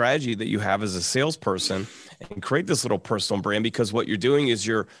plan or strategy that you have as a salesperson, and create this little personal brand, because what you're doing is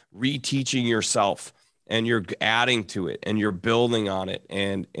you're reteaching yourself, and you're adding to it, and you're building on it,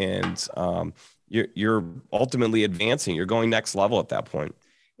 and you're ultimately advancing. You're going next level at that point.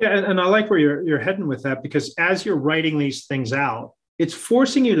 Yeah, and I like where you're heading with that, because as you're writing these things out, it's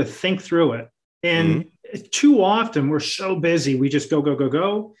forcing you to think through it. And too often we're so busy, we just go, go, go,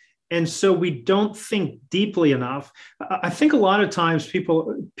 go. And so we don't think deeply enough. I think a lot of times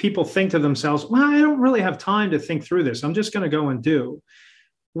people think to themselves, well, I don't really have time to think through this. I'm just going to go and do.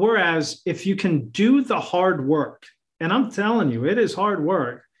 Whereas if you can do the hard work, and I'm telling you, it is hard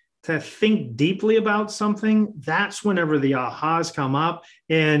work to think deeply about something, that's whenever the ahas come up,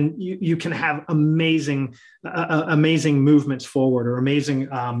 and you can have amazing movements forward, or amazing,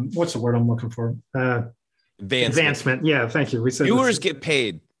 what's the word I'm looking for? Advancement. Yeah, thank you. We said viewers get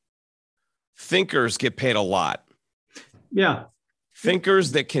paid. Thinkers get paid a lot. Yeah.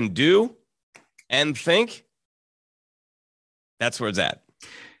 Thinkers that can do and think, that's where it's at.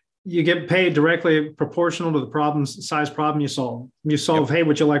 You get paid directly proportional to the size problem you solve. You solve, Hey,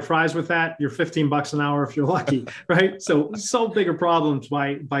 would you like fries with that? You're $15 an hour if you're lucky, right? So solve bigger problems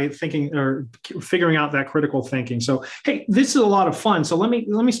by thinking or figuring out that critical thinking. So, hey, this is a lot of fun. So let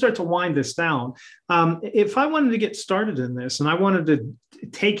me start to wind this down. If I wanted to get started in this, and I wanted to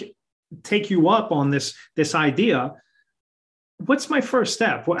take you up on this idea, what's my first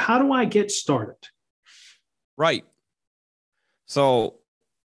step? How do I get started? Right. So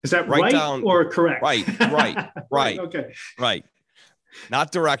is that right or correct? Right. Okay. Right.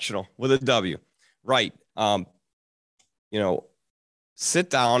 Not directional, with a W. Right. Sit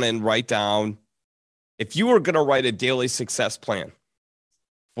down and write down, if you were going to write a daily success plan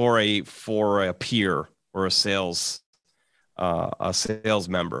for a peer or a sales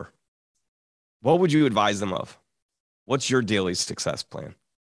member, what would you advise them of? What's your daily success plan?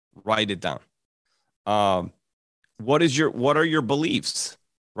 Write it down. What are your beliefs?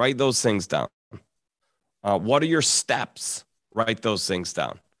 Write those things down. What are your steps? Write those things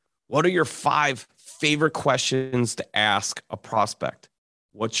down. What are your 5 favorite questions to ask a prospect?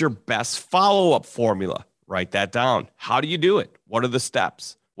 What's your best follow-up formula? Write that down. How do you do it? What are the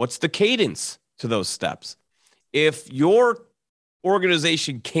steps? What's the cadence to those steps? If your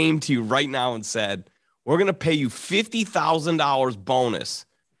organization came to you right now and said, we're going to pay you $50,000 bonus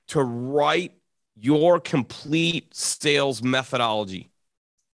to write your complete sales methodology.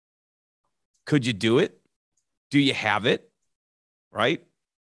 Could you do it? Do you have it? Right?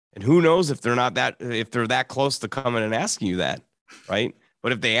 And who knows if they're that close to coming and asking you that, right?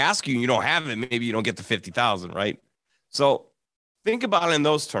 But if they ask you and you don't have it, maybe you don't get the 50,000, right? So think about it in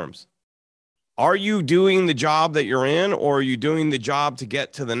those terms. Are you doing the job that you're in, or are you doing the job to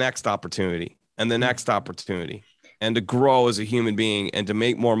get to the next opportunity and the next opportunity and to grow as a human being and to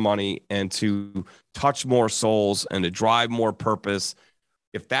make more money and to touch more souls and to drive more purpose?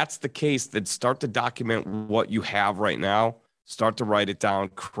 If that's the case, then start to document what you have right now. Start to write it down,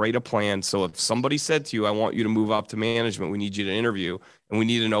 create a plan. So if somebody said to you, I want you to move up to management, we need you to interview, and we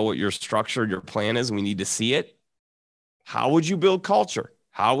need to know what your structure, your plan is, and we need to see it. How would you build culture?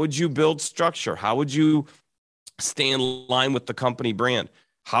 How would you build structure? How would you stay in line with the company brand?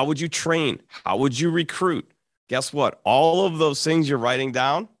 How would you train? How would you recruit? Guess what? All of those things you're writing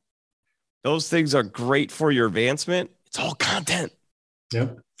down, those things are great for your advancement. It's all content.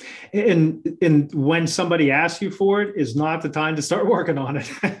 Yep. And when somebody asks you for it is not the time to start working on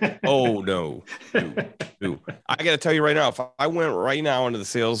it. Oh, no. I got to tell you right now, if I went right now into the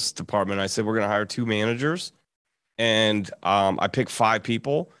sales department, I said, we're going to hire 2 managers, and I picked 5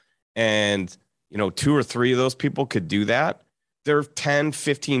 people, and 2 or 3 of those people could do that. They're 10,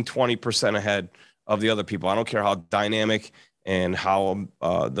 15, 20% ahead of the other people. I don't care how dynamic and how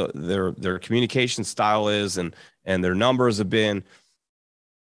their communication style is and their numbers have been.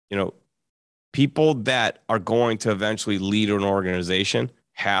 People that are going to eventually lead an organization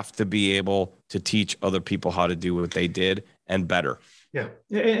have to be able to teach other people how to do what they did and better. Yeah.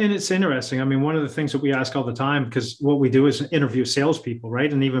 And it's interesting. I mean, one of the things that we ask all the time, because what we do is interview salespeople,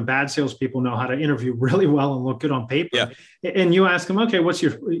 right? And even bad salespeople know how to interview really well and look good on paper. Yeah. And you ask them, okay, what's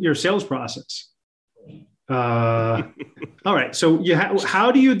your sales process? All right. So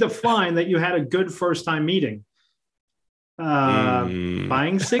how do you define that you had a good first time meeting?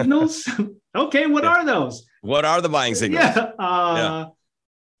 Buying signals. Okay. What are those? What are the buying signals?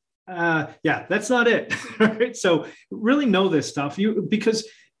 Yeah. That's not it. Right. So really know this stuff because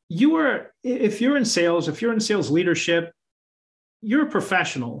if you're in sales leadership, you're a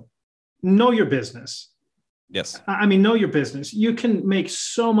professional. Know your business. Yes. I mean, know your business. You can make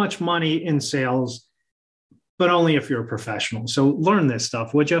so much money in sales, but only if you're a professional. So learn this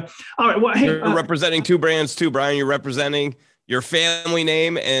stuff, would you? All right. Well, hey, you're representing 2 brands too, Brian. You're representing your family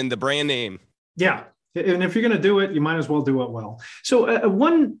name and the brand name. Yeah. And if you're going to do it, you might as well do it well. So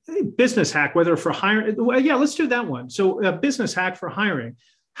one business hack, whether for hiring, let's do that one. So a business hack for hiring.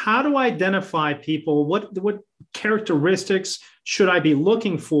 How do I identify people? What characteristics should I be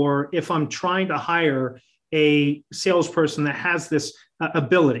looking for if I'm trying to hire a salesperson that has this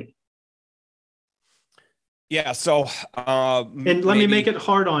ability? Yeah. So, and let me make it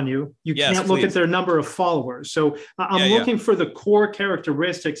hard on you. You can't look at their number of followers. So I'm looking for the core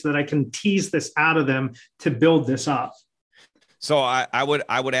characteristics that I can tease this out of them to build this up. So I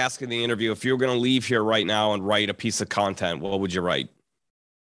would ask in the interview, if you're going to leave here right now and write a piece of content, what would you write?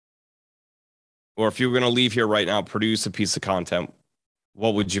 Or if you were going to leave here right now, produce a piece of content,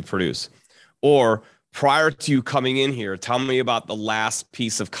 what would you produce? Or prior to you coming in here, tell me about the last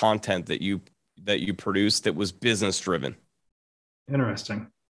piece of content that you produced that was business driven. Interesting.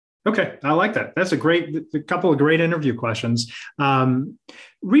 Okay. I like that. That's a couple of great interview questions.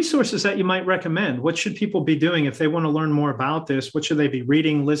 Resources that you might recommend. What should people be doing if they want to learn more about this? What should they be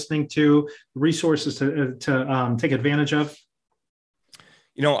reading, listening to, resources to take advantage of?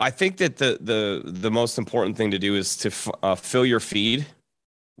 I think that the most important thing to do is to fill your feed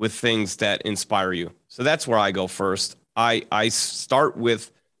with things that inspire you. So that's where I go first. I start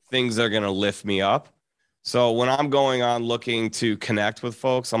with things that are going to lift me up. So when I'm going on looking to connect with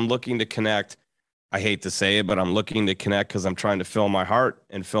folks, I'm looking to connect. I hate to say it, but I'm looking to connect because I'm trying to fill my heart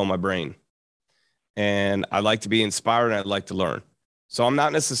and fill my brain. And I like to be inspired and I'd like to learn. So I'm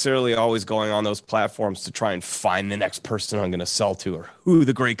not necessarily always going on those platforms to try and find the next person I'm going to sell to or who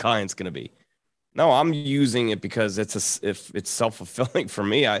the great client's going to be. No, I'm using it because if it's self-fulfilling for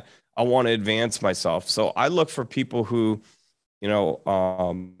me. I want to advance myself. So I look for people who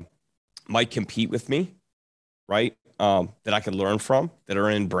might compete with me, right? That I can learn from, that are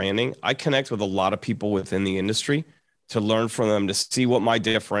in branding. I connect with a lot of people within the industry to learn from them, to see what my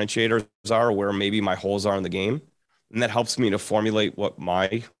differentiators are, where maybe my holes are in the game. And that helps me to formulate what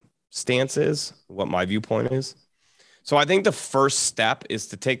my stance is, what my viewpoint is. So I think the first step is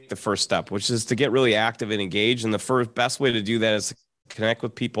to take the first step, which is to get really active and engaged. And the best way to do that is to connect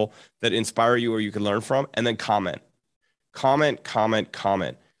with people that inspire you or you can learn from, and then comment. Comment.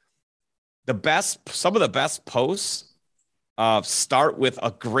 Some of the best posts start with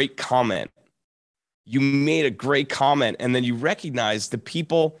a great comment. You made a great comment, and then you recognize the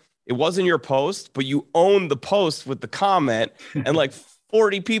people. It wasn't your post, but you owned the post with the comment, and like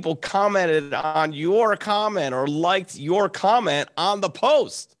 40 people commented on your comment or liked your comment on the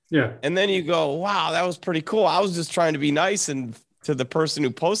post. Yeah. And then you go, wow, that was pretty cool. I was just trying to be nice, and to the person who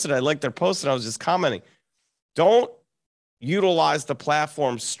posted, I liked their post, and I was just commenting. Don't utilize the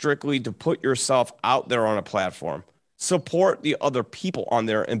platform strictly to put yourself out there on a platform. Support the other people on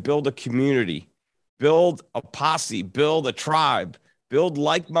there and build a community, build a posse, build a tribe, build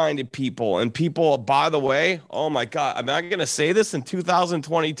like-minded people. And people, by the way, oh my God, I'm not going to say this in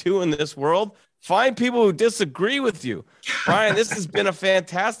 2022 in this world. Find people who disagree with you. Brian, this has been a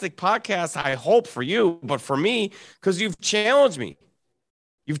fantastic podcast, I hope, for you, but for me, because you've challenged me.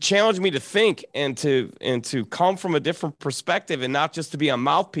 You've challenged me to think and to come from a different perspective, and not just to be a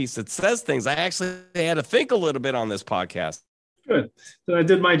mouthpiece that says things. I actually had to think a little bit on this podcast. Good. So I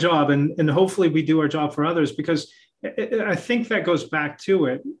did my job, and hopefully we do our job for others, because I think that goes back to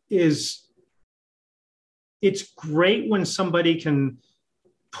it. Is it's great when somebody can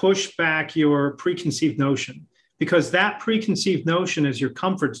push back your preconceived notion, because that preconceived notion is your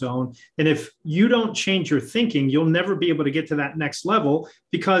comfort zone. And if you don't change your thinking, you'll never be able to get to that next level,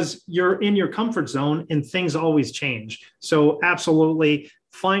 because you're in your comfort zone and things always change. So absolutely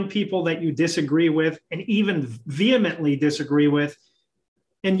find people that you disagree with, and even vehemently disagree with.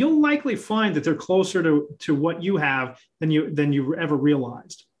 And you'll likely find that they're closer to what you have than you ever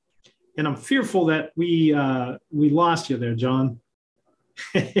realized. And I'm fearful that we lost you there, John.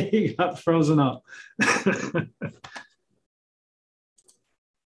 He got frozen up.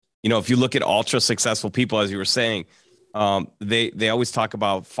 If you look at ultra successful people, as you were saying, they always talk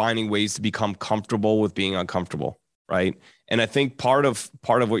about finding ways to become comfortable with being uncomfortable, right? And I think part of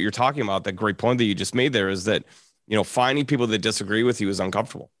what you're talking about, that great point that you just made there, is that finding people that disagree with you is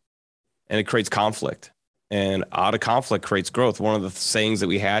uncomfortable, and it creates conflict, and out of conflict creates growth. One of the sayings that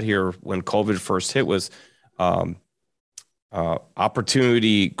we had here when COVID first hit was,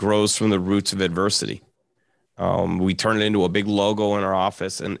 opportunity grows from the roots of adversity. We turned it into a big logo in our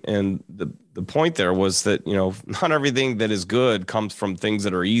office. And the point there was that, not everything that is good comes from things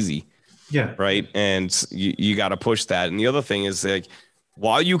that are easy. Yeah. Right. And you got to push that. And the other thing is, like,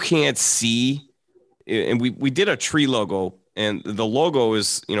 while you can't see, and we did a tree logo, and the logo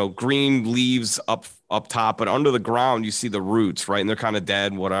is, green leaves up top, but under the ground, you see the roots, right? And they're kind of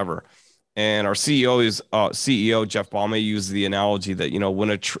dead, whatever. And our CEO Jeff Balme used the analogy that,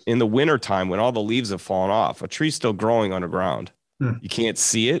 when in the wintertime, when all the leaves have fallen off, a tree's still growing underground. You can't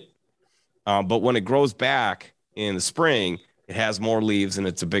see it. But when it grows back in the spring, it has more leaves and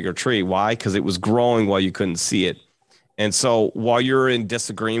it's a bigger tree. Why? Because it was growing while you couldn't see it. And so while you're in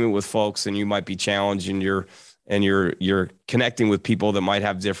disagreement with folks, and you might be challenged, and you're connecting with people that might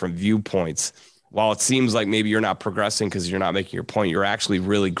have different viewpoints, while it seems like maybe you're not progressing because you're not making your point, you're actually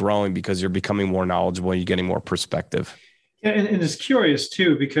really growing because you're becoming more knowledgeable and you're getting more perspective. Yeah, and it's curious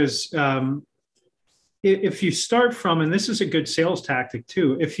too, because if you start from, and this is a good sales tactic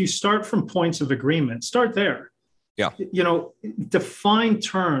too, if you start from points of agreement, start there. Yeah. Define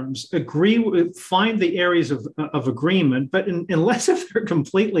terms, find the areas of agreement, but unless if they're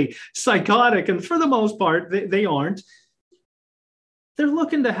completely psychotic, and for the most part, they aren't, they're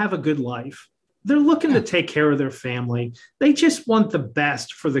looking to have a good life. They're looking to take care of their family. They just want the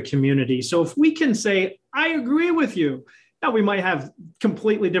best for the community. So if we can say, I agree with you. Now, we might have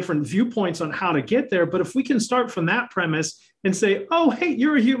completely different viewpoints on how to get there, but if we can start from that premise and say, oh, hey,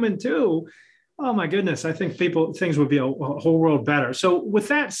 you're a human too. Oh my goodness, I think things would be a whole world better. So with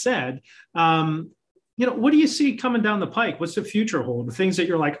that said, what do you see coming down the pike? What's the future hold? The things that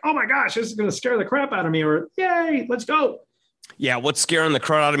you're like, oh my gosh, this is going to scare the crap out of me, or yay, let's go. Yeah, what's scaring the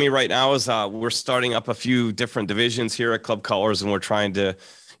crap out of me right now is we're starting up a few different divisions here at Club Colors, and we're trying to,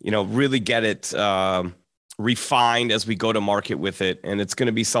 really get it refined as we go to market with it. And it's going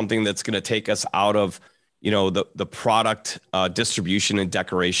to be something that's going to take us out of, the product distribution and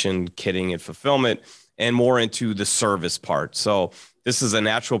decoration, kitting and fulfillment, and more into the service part. So this is a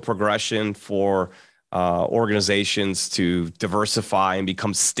natural progression for organizations to diversify and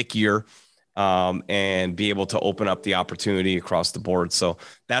become stickier, and be able to open up the opportunity across the board. So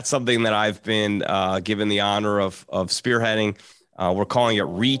that's something that I've been given the honor of spearheading. We're calling it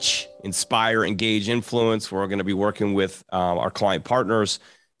Reach, Inspire, Engage, Influence. We're going to be working with our client partners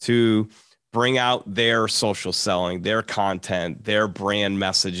to bring out their social selling, their content, their brand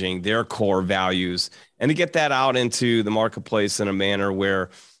messaging, their core values, and to get that out into the marketplace in a manner where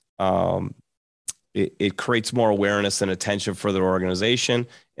it creates more awareness and attention for their organization,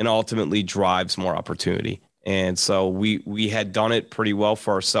 and ultimately drives more opportunity. And so we had done it pretty well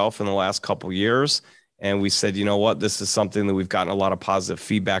for ourselves in the last couple of years. And we said, you know what, this is something that we've gotten a lot of positive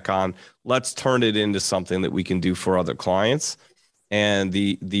feedback on. Let's turn it into something that we can do for other clients. And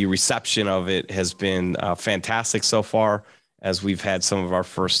the reception of it has been fantastic so far, as we've had some of our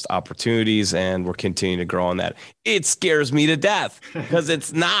first opportunities, and we're continuing to grow on that. It scares me to death because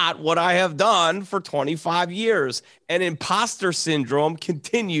it's not what I have done for 25 years. And imposter syndrome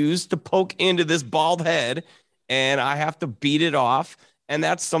continues to poke into this bald head, and I have to beat it off. And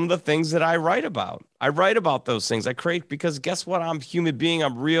that's some of the things that I write about. I write about those things. I create, because guess what? I'm a human being.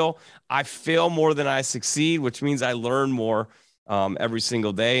 I'm real. I fail more than I succeed, which means I learn more every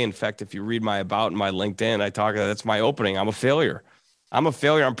single day. In fact, if you read my about and my LinkedIn, I talk, that's my opening. I'm a failure. I'm a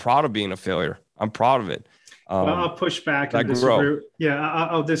failure. I'm proud of being a failure. I'm proud of it. Well, I'll push back and disagree. Yeah,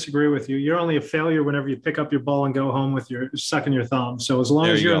 I'll disagree with you. You're only a failure whenever you pick up your ball and go home with your sucking your thumb. So as long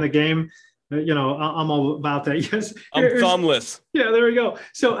as you're in the game, I'm all about that. Yes, I'm thumbless. Yeah, there we go.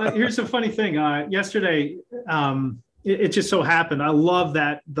 So here's a funny thing. Yesterday, it just so happened. I love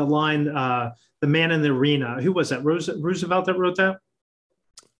that the line, "The man in the arena." Who was that? Roosevelt that wrote that?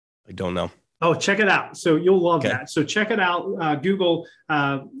 I don't know. Oh, check it out. So you'll love that. So check it out. Google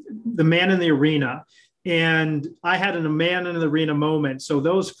 "The Man in the Arena." And I had a man in the arena moment. So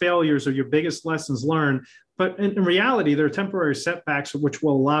those failures are your biggest lessons learned. But in reality, they're temporary setbacks which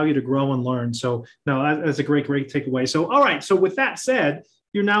will allow you to grow and learn. So no, that's a great takeaway. So, all right. So with that said,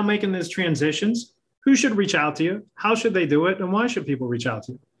 you're now making these transitions. Who should reach out to you? How should they do it? And why should people reach out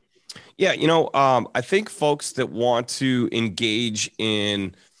to you? Yeah, I think folks that want to engage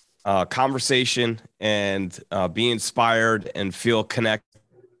in conversation and be inspired and feel connected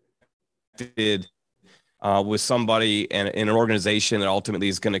with somebody and in an organization that ultimately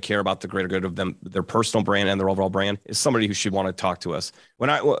is going to care about the greater good of them, their personal brand and their overall brand, is somebody who should want to talk to us.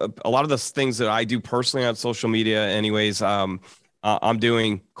 A lot of the things that I do personally on social media anyways, I'm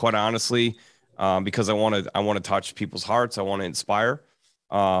doing, quite honestly, because I want to touch people's hearts. I want to inspire.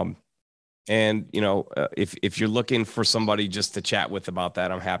 If you're looking for somebody just to chat with about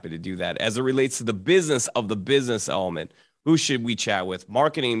that, I'm happy to do that. As it relates to the business element, who should we chat with?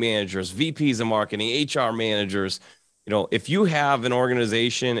 Marketing managers, VPs of marketing, HR managers. If you have an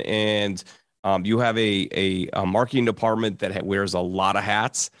organization and you have a marketing department that wears a lot of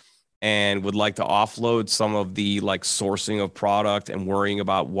hats and would like to offload some of the sourcing of product and worrying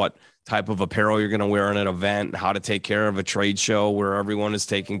about what type of apparel you're going to wear at an event, how to take care of a trade show where everyone is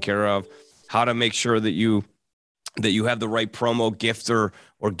taken care of, how to make sure that you have the right promo, gift or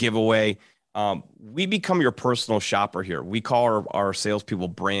giveaway. We become your personal shopper here. We call our salespeople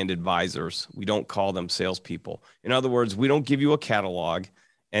brand advisors. We don't call them salespeople. In other words, we don't give you a catalog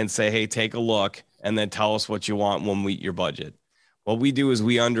and say, hey, take a look, and then tell us what you want when we meet your budget. What we do is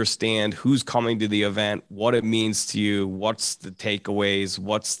we understand who's coming to the event, what it means to you, what's the takeaways,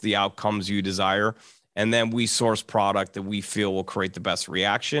 what's the outcomes you desire. And then we source product that we feel will create the best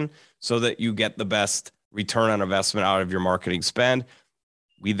reaction so that you get the best return on investment out of your marketing spend.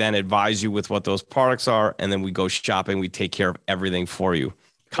 We then advise you with what those products are, and then we go shopping. We take care of everything for you.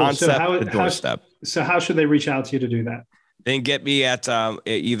 Concept to doorstep. So how should they reach out to you to do that? They can get me at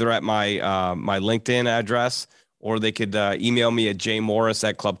either at my LinkedIn address, or they could email me at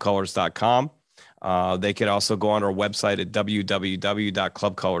jmorris@clubcolors.com. They could also go on our website at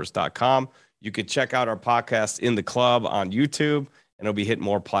www.clubcolors.com. You could check out our podcast In the Club on YouTube, and it'll be hitting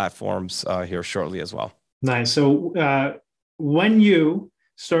more platforms here shortly as well. Nice. So when you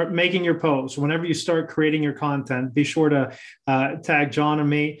start making your posts, whenever you start creating your content, be sure to tag John and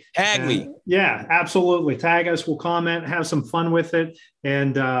me. Tag me. Yeah, absolutely. Tag us. We'll comment, have some fun with it,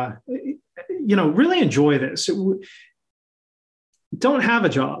 and really enjoy this. Don't have a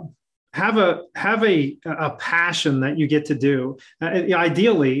job. Have a passion that you get to do.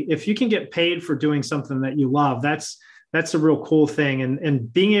 Ideally, if you can get paid for doing something that you love, that's a real cool thing.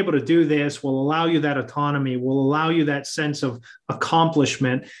 And being able to do this will allow you that autonomy, will allow you that sense of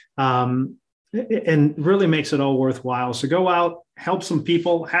accomplishment, and really makes it all worthwhile. So go out, help some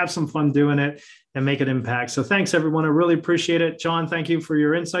people, have some fun doing it, and make an impact. So thanks, everyone. I really appreciate it. John, thank you for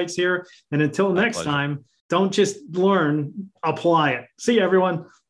your insights here. And until next time, don't just learn, apply it. See you, everyone.